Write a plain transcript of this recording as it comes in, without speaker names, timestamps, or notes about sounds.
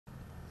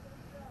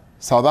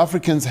South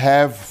Africans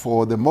have,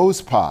 for the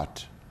most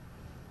part,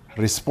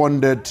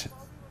 responded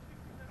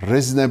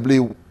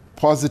reasonably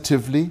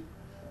positively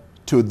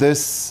to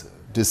this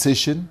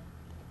decision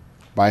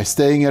by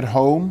staying at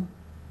home,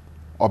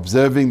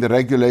 observing the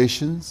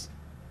regulations,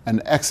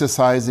 and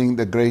exercising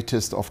the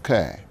greatest of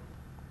care.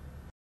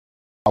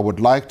 I would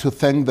like to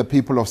thank the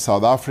people of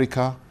South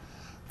Africa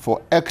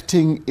for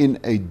acting in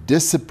a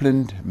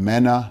disciplined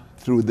manner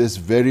through this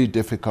very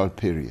difficult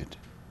period.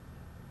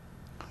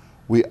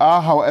 We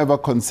are, however,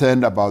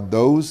 concerned about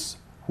those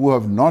who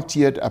have not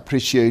yet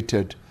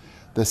appreciated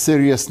the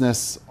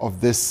seriousness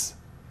of this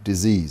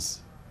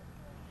disease.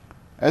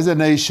 As a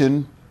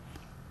nation,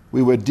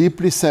 we were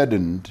deeply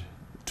saddened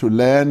to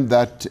learn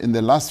that in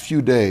the last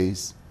few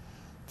days,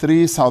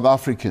 3 South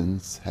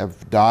Africans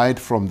have died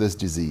from this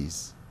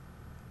disease.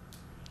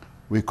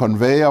 We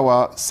convey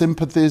our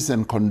sympathies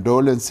and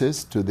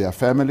condolences to their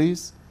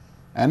families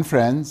and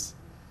friends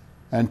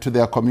and to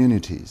their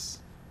communities.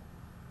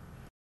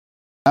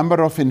 The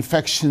number of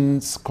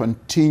infections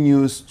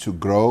continues to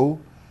grow,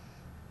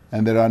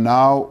 and there are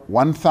now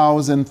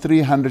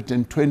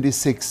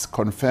 1,326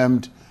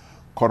 confirmed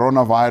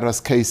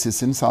coronavirus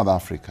cases in South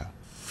Africa.